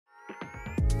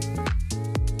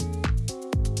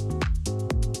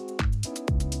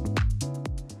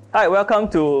Hi, welcome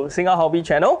to Singahobby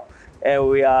channel, and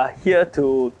we are here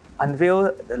to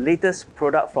unveil the latest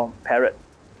product from Parrot.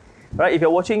 Right, if you're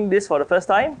watching this for the first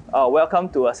time, welcome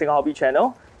to Singahobby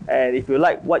channel, and if you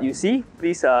like what you see,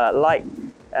 please like,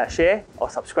 share or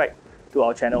subscribe to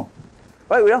our channel.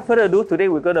 Right, without further ado, today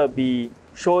we're going to be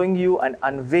showing you and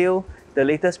unveil the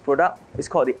latest product. It's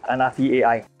called the Anafi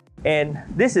Ai, and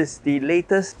this is the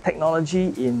latest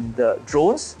technology in the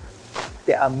drones.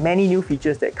 There are many new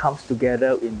features that comes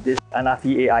together in this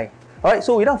Anafi Ai. Alright,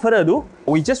 so without further ado,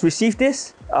 we just received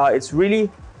this. It's really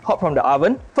hot from the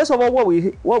oven. First of all,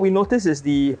 what we notice is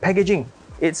the packaging.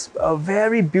 It's a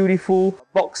very beautiful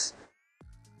box.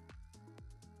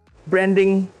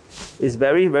 Branding is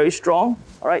very, very strong.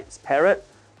 Alright, it's Parrot.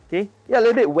 Okay, yeah, a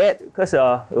little bit wet because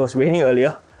it was raining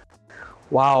earlier.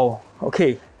 Wow,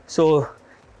 okay, so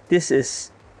this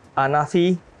is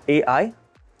Anafi Ai.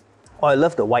 Oh, I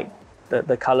love the white.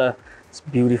 The color is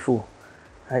beautiful,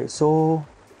 right? So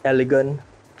elegant.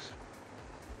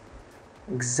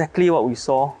 Exactly what we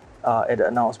saw at the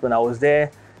announcement. I was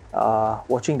there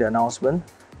watching the announcement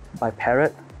by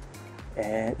Parrot,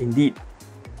 and indeed,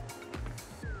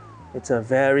 it's a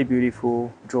very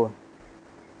beautiful drone.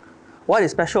 What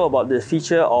is special about the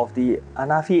feature of the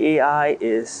Anafi Ai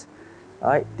is,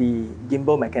 right, the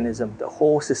gimbal mechanism, the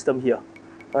whole system here,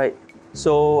 right?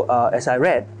 So as I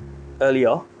read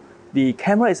earlier, the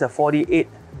camera is a 48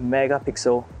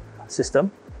 megapixel system,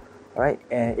 right?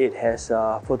 And it has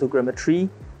photogrammetry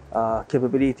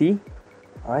capability,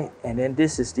 right? And then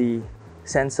this is the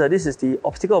sensor. This is the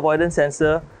obstacle avoidance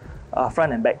sensor,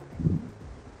 front and back.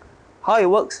 How it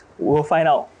works, we'll find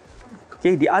out.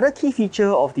 Okay, the other key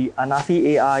feature of the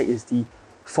Anafi Ai is the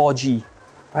 4G,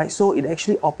 right? So it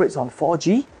actually operates on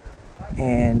 4G,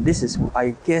 and this is,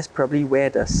 I guess, probably where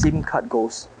the SIM card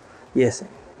goes. Yes,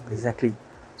 exactly.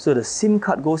 So the SIM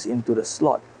card goes into the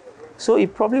slot. So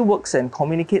it probably works and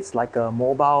communicates like a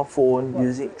mobile phone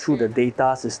using through the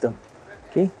data system.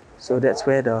 Okay, so that's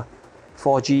where the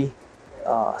 4G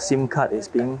SIM card is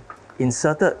being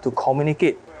inserted to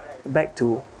communicate back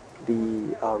to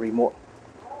the remote.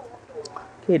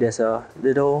 Okay, there's a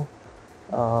little,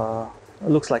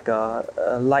 looks like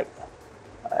a light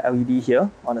LED here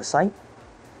on the side.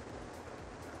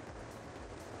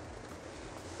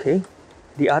 Okay.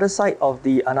 The other side of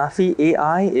the Anafi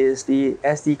Ai is the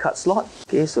SD card slot.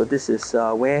 Okay, so this is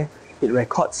where it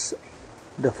records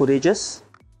the footages.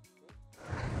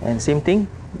 And same thing,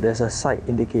 there's a side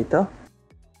indicator.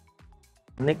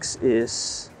 Next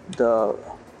is the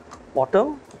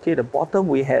bottom. Okay, the bottom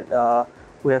we have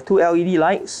two LED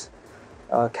lights,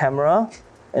 camera,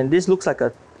 and this looks like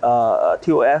a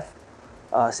TOF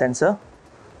sensor.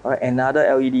 All right, another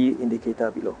LED indicator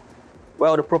below.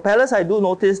 Well, the propellers, I do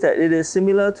notice that it is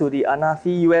similar to the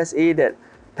Anafi USA that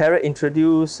Parrot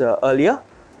introduced earlier.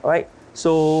 All right,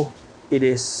 so it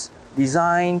is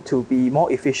designed to be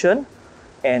more efficient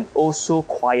and also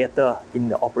quieter in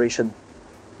the operation.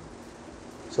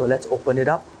 So let's open it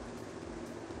up.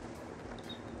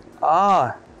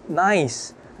 Ah,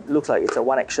 nice. Looks like it's a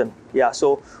one action. Yeah,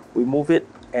 so we move it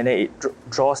and then it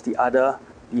draws the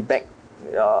back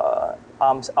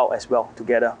arms out as well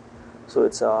together. So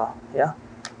it's yeah,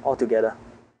 all together.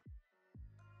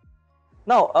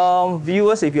 Now,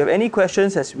 viewers, if you have any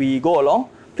questions as we go along,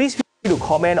 please feel free to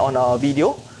comment on our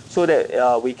video so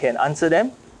that we can answer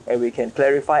them and we can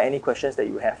clarify any questions that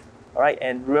you have. All right,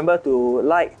 and remember to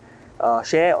like,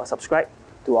 share or subscribe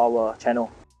to our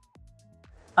channel.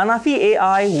 Anafi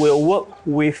Ai will work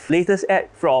with latest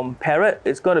app from Parrot.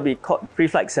 It's going to be called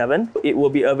Pre-Flight 7. It will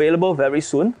be available very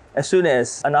soon. As soon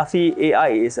as Anafi Ai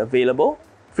is available,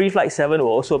 Pre-Flight 7 will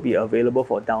also be available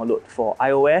for download for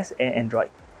iOS and Android.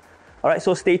 Alright,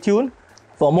 so stay tuned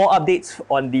for more updates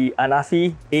on the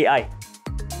Anafi Ai.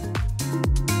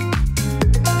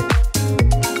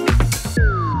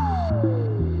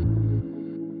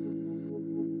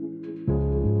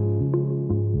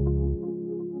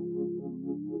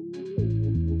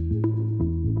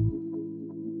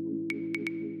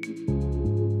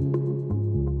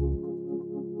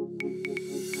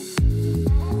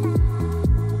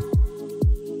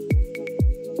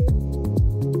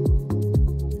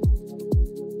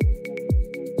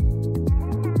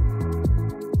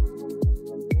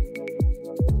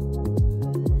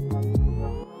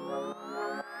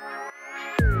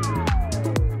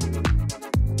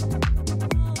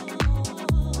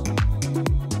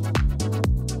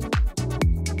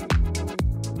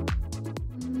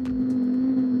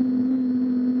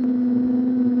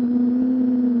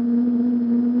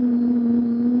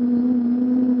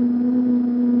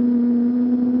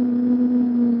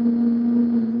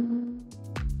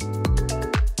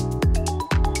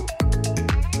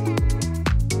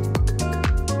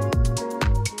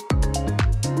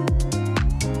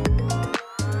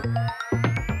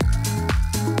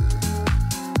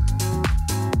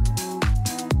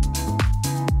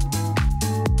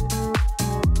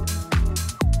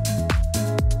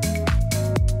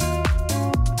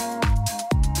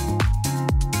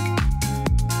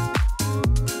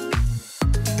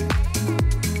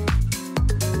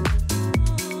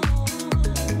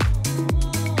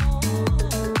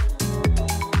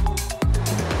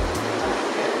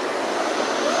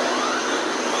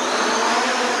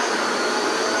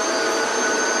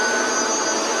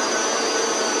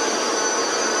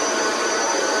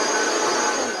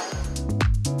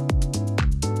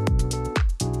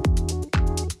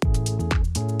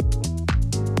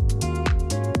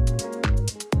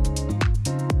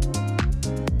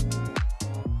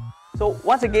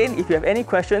 Once again, if you have any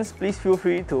questions, please feel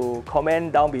free to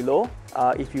comment down below.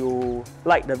 If you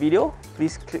like the video,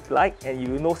 please click like, and if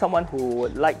you know someone who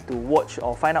would like to watch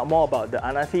or find out more about the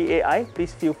Anafi AI,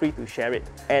 please feel free to share it.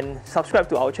 And subscribe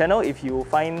to our channel if you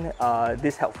find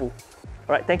this helpful.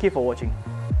 Alright, thank you for watching.